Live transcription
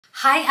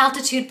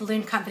High-altitude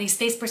balloon company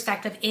Space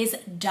Perspective is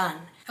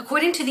done.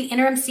 According to the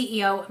interim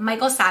CEO,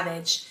 Michael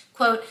Savage,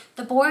 quote,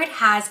 "The board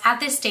has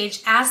at this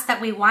stage asked that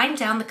we wind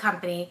down the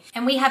company,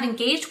 and we have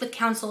engaged with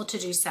counsel to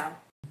do so."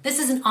 This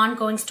is an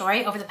ongoing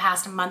story over the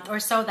past month or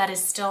so that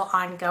is still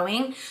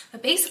ongoing,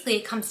 but basically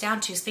it comes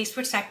down to Space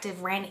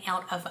Perspective ran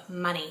out of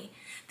money.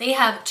 They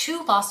have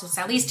two lawsuits,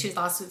 at least two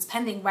lawsuits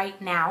pending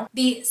right now.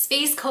 The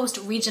Space Coast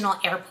Regional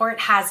Airport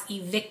has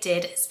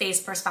evicted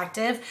Space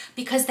Perspective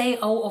because they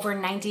owe over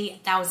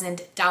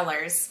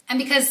 $90,000. And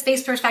because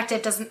Space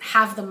Perspective doesn't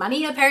have the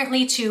money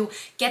apparently to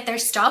get their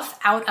stuff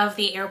out of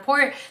the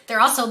airport, they're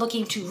also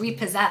looking to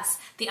repossess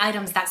the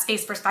items that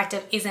Space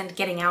Perspective isn't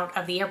getting out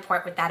of the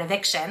airport with that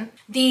eviction.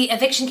 The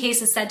eviction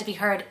case is said to be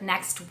heard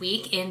next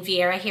week in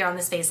Vieira here on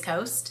the Space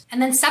Coast. And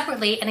then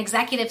separately, an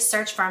executive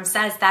search firm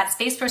says that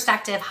Space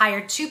Perspective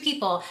hired two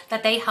people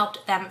that they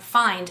helped them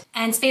find,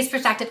 and Space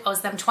Perspective owes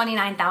them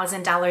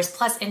 $29,000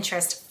 plus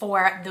interest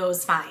for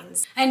those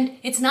fines. And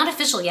it's not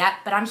official yet,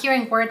 but I'm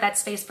hearing word that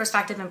Space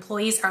Perspective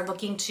employees are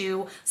looking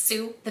to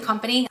sue the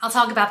company. I'll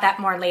talk about that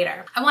more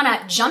later. I want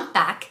to jump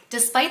back.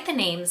 Despite the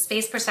name,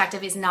 Space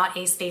Perspective is not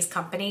a space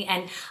company,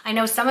 and I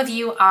know some of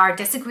you are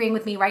disagreeing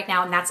with me right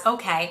now, and that's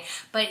okay,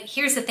 but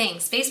here's the thing.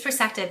 Space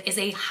Perspective is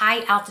a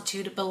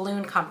high-altitude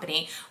balloon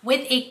company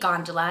with a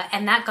gondola,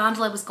 and that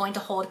gondola was going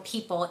to hold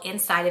people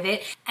inside of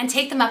it and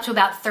take them up to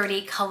about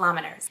 30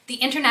 kilometers. The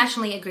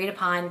internationally agreed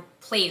upon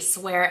place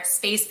where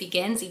space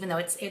begins, even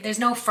though there's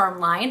no firm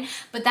line,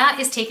 but that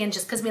is taken,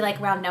 just because we like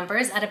round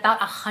numbers, at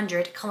about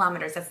 100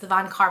 kilometers. That's the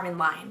von Karman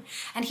line.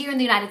 And here in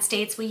the United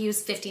States, we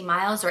use 50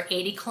 miles or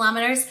 80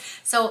 kilometers.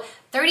 So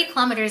 30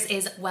 kilometers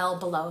is well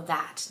below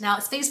that. Now,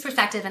 Space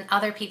Perspective and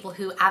other people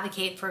who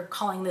advocate for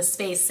calling this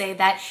space say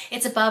that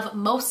it's above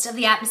most of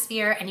the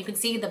atmosphere, and you can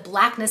see the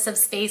blackness of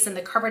space and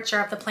the curvature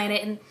of the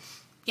planet. And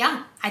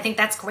yeah, I think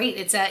that's great.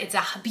 It's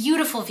a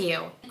beautiful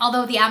view.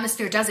 Although the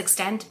atmosphere does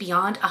extend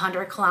beyond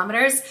 100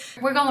 kilometers,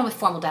 we're going with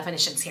formal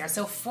definitions here.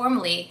 So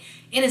formally,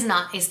 it is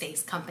not a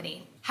space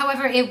company.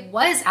 However, it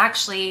was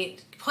actually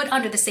put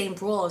under the same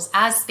rules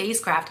as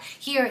spacecraft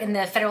here in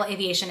the Federal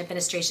Aviation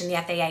Administration, the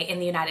FAA, in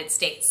the United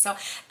States. So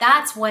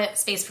that's what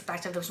Space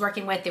Perspective was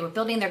working with. They were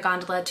building their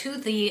gondola to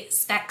the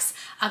specs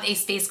of a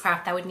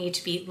spacecraft that would need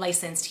to be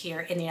licensed here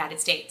in the United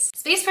States.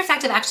 Space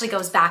Perspective actually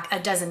goes back a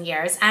dozen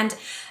years, and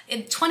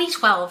in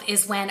 2012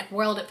 is when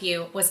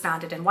Worldview was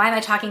founded. And why am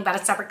I talking about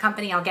a separate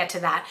company? I'll get to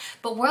that.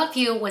 But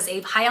Worldview was a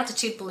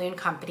high-altitude balloon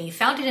company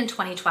founded in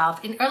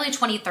 2012. In early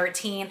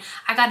 2013,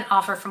 I got an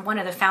offer from one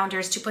of the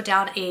founders to put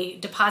down a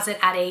deposit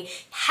at a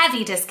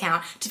heavy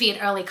discount to be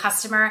an early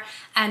customer.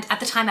 And at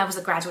the time I was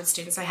a graduate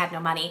student, so I had no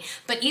money.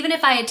 But even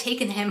if I had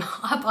taken him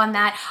up on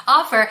that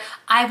offer,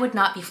 I would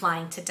not be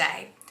flying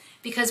today,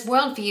 because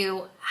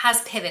Worldview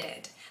has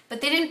pivoted. But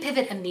they didn't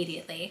pivot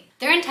immediately.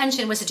 Their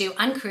intention was to do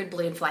uncrewed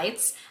balloon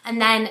flights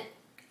and then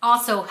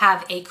also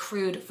have a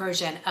crewed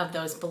version of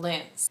those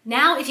balloons.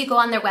 Now, if you go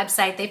on their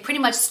website, they pretty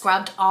much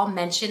scrubbed all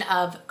mention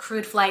of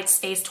crewed flights,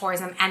 space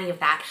tourism, any of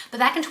that.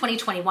 But back in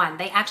 2021,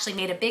 they actually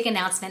made a big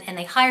announcement and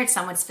they hired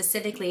someone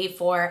specifically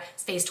for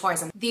space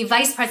tourism, the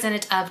Vice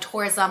President of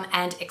Tourism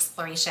and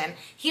Exploration.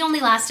 He only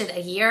lasted a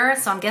year,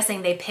 so I'm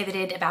guessing they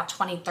pivoted about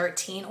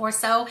 2013 or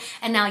so,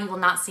 and now you will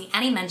not see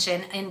any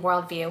mention in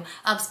Worldview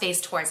of space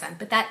tourism.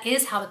 But that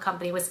is how the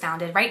company was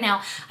founded. Right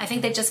now, I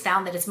think they just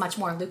found that it's much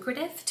more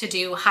lucrative to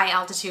do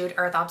high-altitude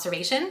Earth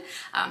observation.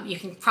 You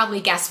can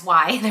probably guess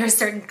why. There are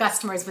certain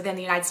customers within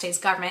the United States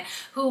government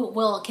who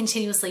will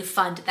continuously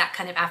fund that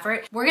kind of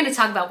effort. We're going to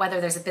talk about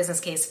whether there's a business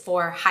case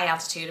for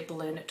high-altitude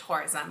balloon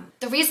tourism.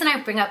 The reason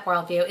I bring up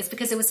Worldview is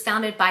because it was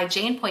founded by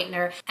Jane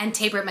Pointner and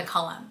Tabor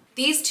McCullum.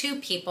 These two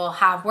people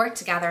have worked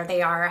together.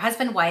 They are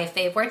husband and wife.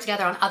 They've worked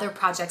together on other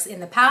projects in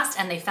the past,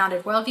 and they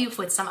founded Worldview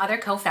with some other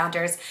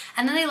co-founders,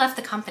 and then they left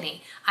the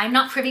company. I'm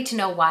not privy to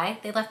know why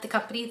they left the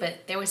company,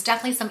 but there was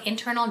definitely some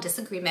internal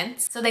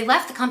disagreements. So they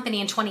left the company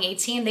in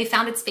 2018. They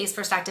founded Space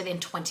Perspective in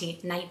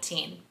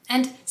 2019.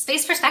 And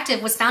Space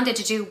Perspective was founded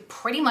to do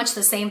pretty much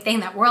the same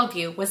thing that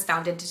Worldview was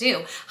founded to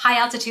do.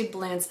 High-altitude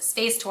balloons,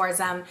 space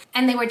tourism,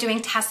 and they were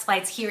doing test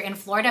flights here in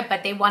Florida,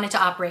 but they wanted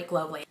to operate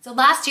globally. So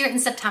last year in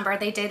September,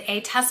 they did a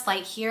test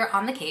flight here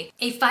on the Cape.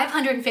 A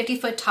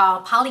 550-foot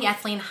tall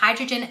polyethylene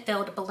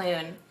hydrogen-filled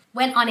balloon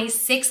went on a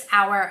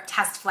 6-hour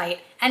test flight,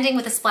 ending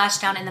with a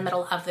splashdown in the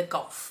middle of the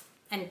Gulf.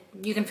 And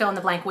you can fill in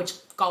the blank which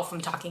Gulf I'm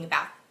talking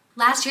about.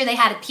 Last year, they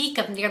had a peak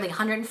of nearly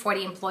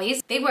 140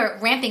 employees. They were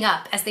ramping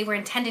up as they were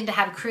intending to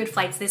have crewed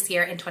flights this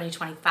year in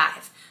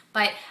 2025.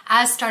 But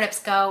as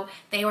startups go,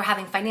 they were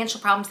having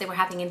financial problems, they were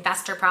having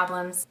investor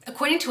problems.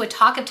 According to a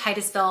Talk of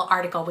Titusville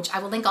article, which I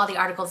will link all the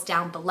articles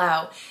down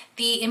below,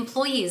 the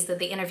employees that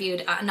they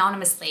interviewed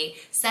anonymously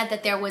said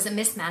that there was a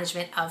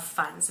mismanagement of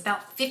funds.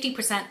 About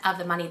 50% of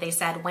the money, they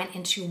said, went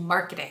into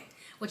marketing,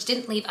 which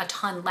didn't leave a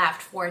ton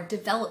left for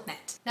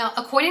development. Now,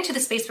 according to the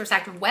Space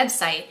Perspective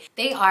website,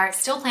 they are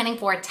still planning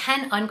for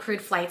 10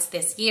 uncrewed flights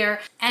this year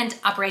and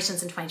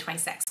operations in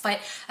 2026. But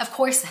of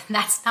course,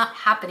 that's not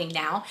happening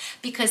now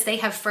because they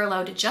have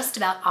furloughed just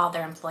about all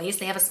their employees.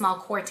 They have a small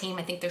core team.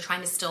 I think they're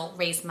trying to still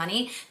raise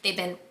money. They've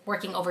been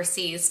working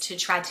overseas to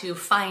try to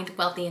find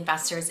wealthy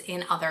investors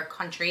in other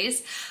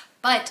countries,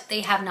 but they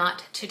have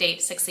not to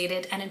date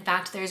succeeded. And in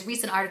fact, there's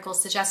recent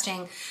articles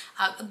suggesting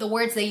the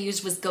words they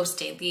used was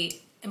ghosted. The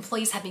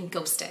employees have been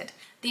ghosted.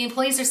 The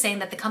employees are saying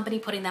that the company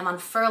putting them on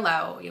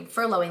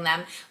furloughing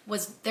them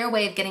was their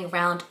way of getting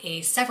around a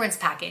severance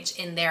package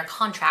in their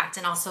contract,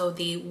 and also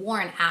the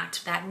Warren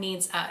Act that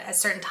needs a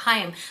certain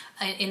time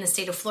in the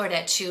state of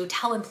Florida to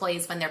tell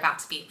employees when they're about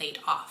to be laid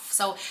off.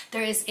 So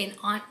there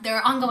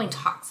are ongoing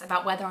talks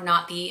about whether or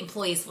not the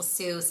employees will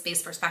sue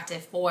Space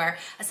Perspective for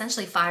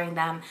essentially firing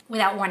them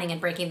without warning and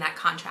breaking that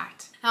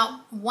contract.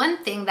 Now,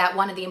 one thing that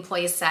one of the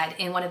employees said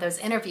in one of those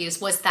interviews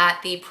was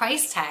that the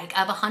price tag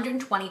of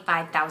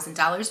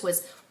 $125,000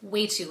 was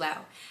way too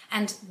low.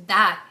 And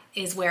that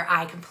is where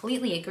I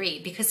completely agree,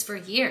 because for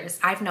years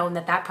I've known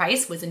that that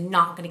price was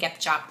not going to get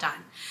the job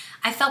done.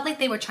 I felt like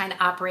they were trying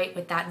to operate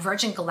with that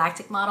Virgin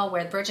Galactic model,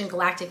 where Virgin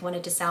Galactic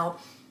wanted to sell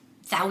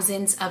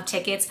thousands of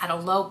tickets at a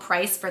low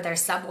price for their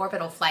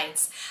suborbital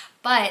flights.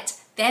 But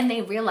then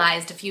they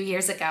realized a few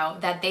years ago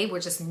that they were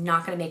just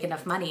not going to make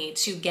enough money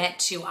to get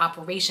to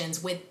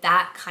operations with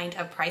that kind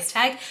of price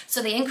tag.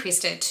 So they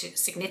increased it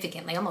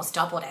significantly, almost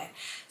doubled it.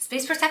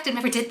 Space Perspective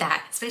never did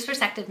that. Space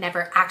Perspective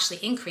never actually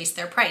increased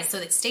their price, so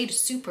it stayed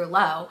super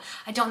low.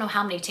 I don't know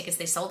how many tickets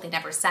they sold, they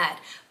never said,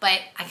 but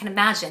I can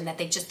imagine that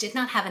they just did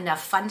not have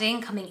enough funding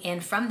coming in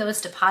from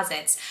those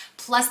deposits,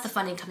 plus the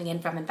funding coming in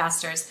from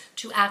investors,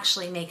 to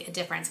actually make a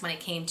difference when it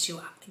came to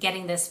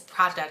getting this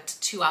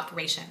product to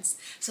operations.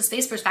 So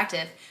Space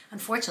Perspective,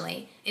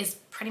 unfortunately, is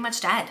pretty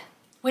much dead,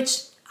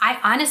 which I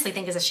honestly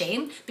think is a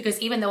shame, because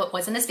even though it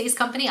wasn't a space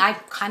company, I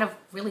kind of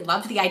really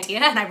loved the idea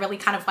and I really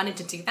kind of wanted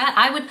to do that.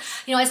 I would,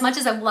 as much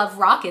as I love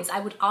rockets, I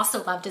would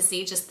also love to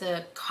see just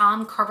the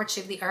calm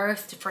curvature of the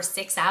Earth for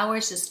 6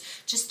 hours,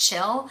 just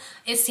chill.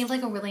 It seemed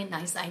like a really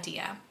nice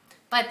idea.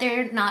 But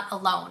they're not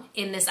alone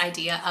in this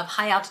idea of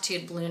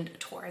high-altitude balloon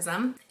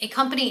tourism. A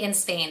company in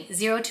Spain,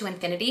 Zero to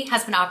Infinity,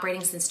 has been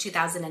operating since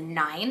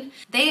 2009.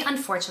 They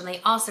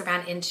unfortunately also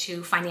ran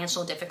into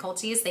financial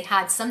difficulties. They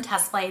had some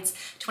test flights,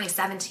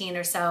 2017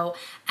 or so,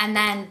 and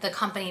then the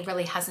company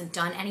really hasn't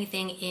done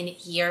anything in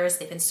years.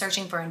 They've been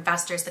searching for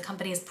investors. The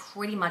company is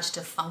pretty much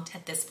defunct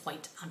at this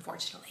point,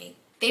 unfortunately.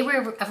 They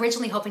were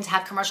originally hoping to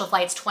have commercial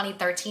flights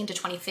 2013 to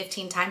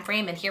 2015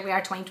 timeframe, and here we are,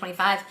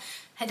 2025.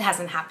 It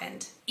hasn't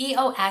happened.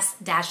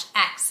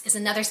 EOS-X is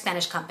another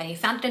Spanish company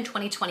founded in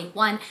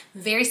 2021,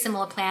 very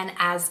similar plan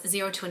as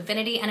Zero to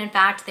Infinity, and in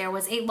fact there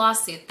was a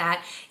lawsuit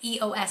that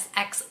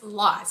EOS-X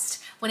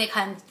lost when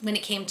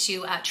it came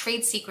to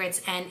trade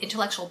secrets and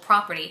intellectual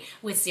property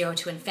with Zero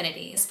to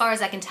Infinity. As far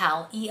as I can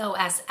tell,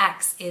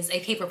 EOS-X is a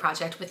paper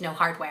project with no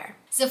hardware.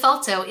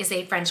 Zephalto is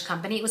a French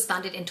company. It was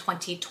founded in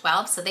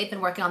 2012, so they've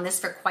been working on this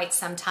for quite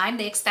some time.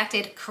 They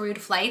expected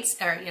crewed flights,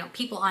 or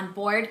people on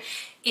board,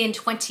 in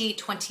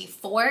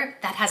 2024.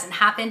 That hasn't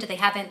happened. They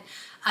haven't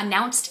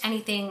announced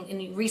anything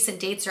in recent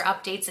dates or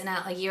updates in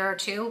a year or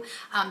two.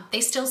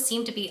 They still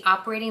seem to be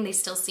operating. They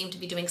still seem to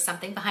be doing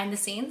something behind the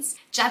scenes.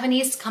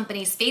 Japanese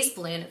company Space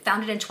Balloon,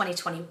 founded in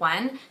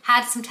 2021,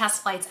 had some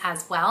test flights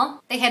as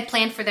well. They had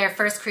planned for their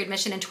first crewed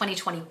mission in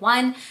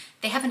 2021.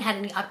 They haven't had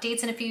any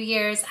updates in a few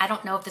years. I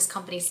don't know if this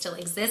company still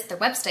exists. Their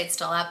website's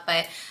still up,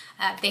 but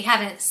they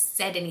haven't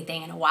said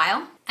anything in a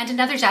while. And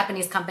another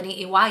Japanese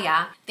company,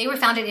 Iwaya, they were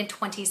founded in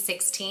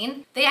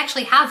 2016. They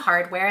actually have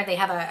hardware. They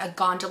have a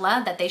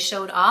gondola that they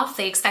showed off.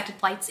 They expected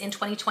flights in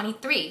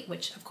 2023,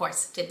 which of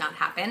course did not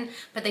happen,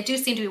 but they do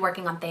seem to be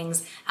working on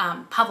things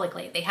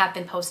publicly. They have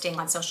been posting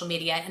on social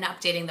media and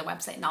updating the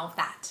website and all of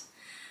that.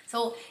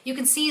 So you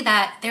can see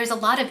that there's a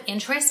lot of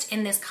interest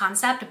in this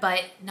concept,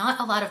 but not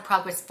a lot of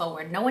progress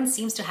forward. No one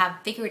seems to have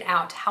figured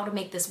out how to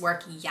make this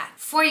work yet.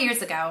 4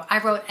 years ago, I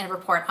wrote a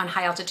report on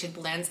high altitude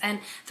balloons,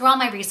 and through all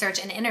my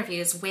research and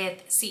interviews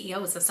with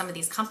CEOs of some of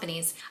these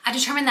companies, I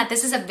determined that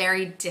this is a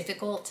very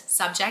difficult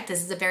subject.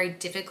 This is a very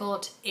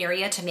difficult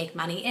area to make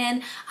money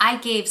in. I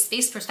gave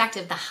Space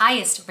Perspective the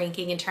highest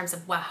ranking in terms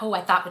of who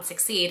I thought would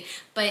succeed,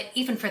 but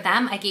even for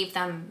them, I gave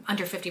them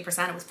under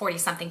 50%. It was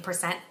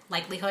 40-something%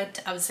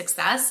 likelihood of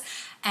success,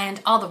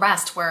 and all the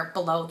rest were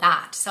below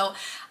that. So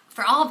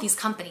for all of these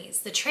companies,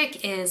 the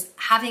trick is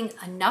having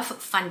enough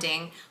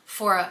funding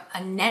for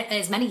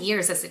as many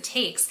years as it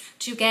takes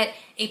to get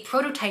a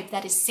prototype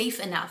that is safe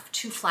enough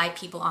to fly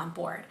people on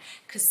board.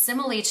 Because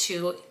similarly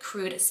to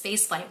crewed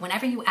spaceflight,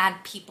 whenever you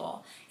add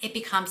people, it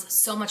becomes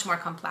so much more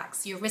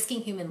complex. You're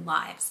risking human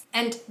lives.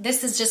 And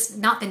this has just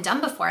not been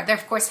done before. There,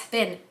 of course, have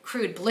been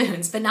crewed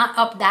balloons, but not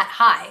up that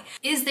high.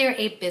 Is there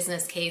a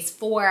business case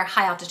for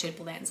high altitude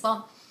balloons?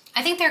 Well,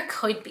 I think there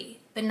could be,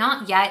 but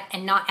not yet,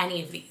 and not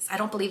any of these. I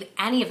don't believe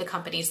any of the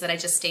companies that I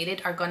just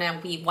stated are going to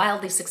be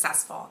wildly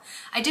successful.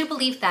 I do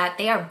believe that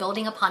they are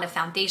building upon a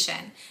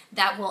foundation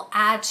that will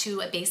add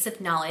to a base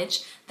of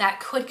knowledge that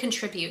could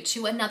contribute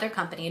to another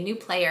company, a new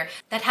player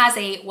that has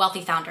a wealthy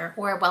founder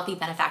or a wealthy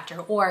benefactor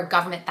or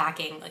government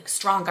backing, like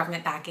strong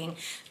government backing,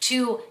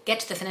 to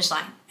get to the finish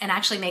line and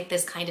actually make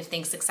this kind of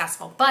thing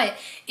successful. But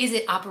is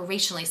it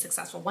operationally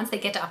successful? Once they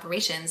get to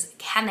operations,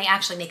 can they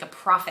actually make a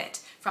profit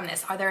from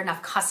this? Are there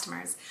enough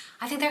customers?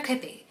 I think there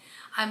could be.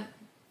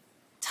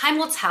 Time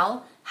will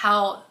tell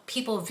how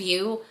people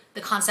view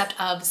the concept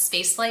of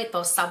spaceflight,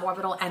 both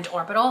suborbital and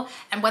orbital,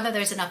 and whether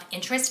there's enough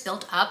interest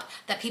built up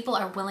that people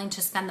are willing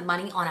to spend the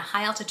money on a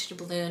high altitude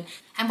balloon,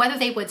 and whether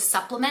they would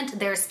supplement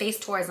their space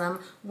tourism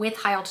with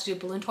high altitude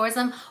balloon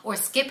tourism or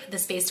skip the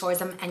space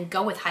tourism and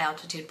go with high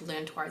altitude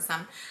balloon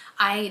tourism.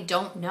 I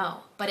don't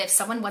know, but if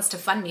someone wants to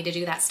fund me to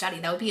do that study,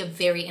 that would be a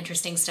very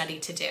interesting study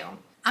to do.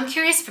 I'm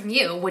curious from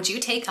you, would you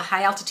take a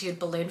high altitude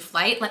balloon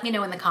flight? Let me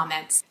know in the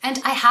comments.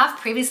 And I have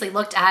previously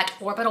looked at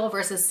orbital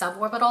versus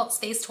suborbital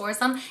space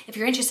tourism. If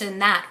you're interested in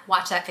that,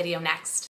 watch that video next.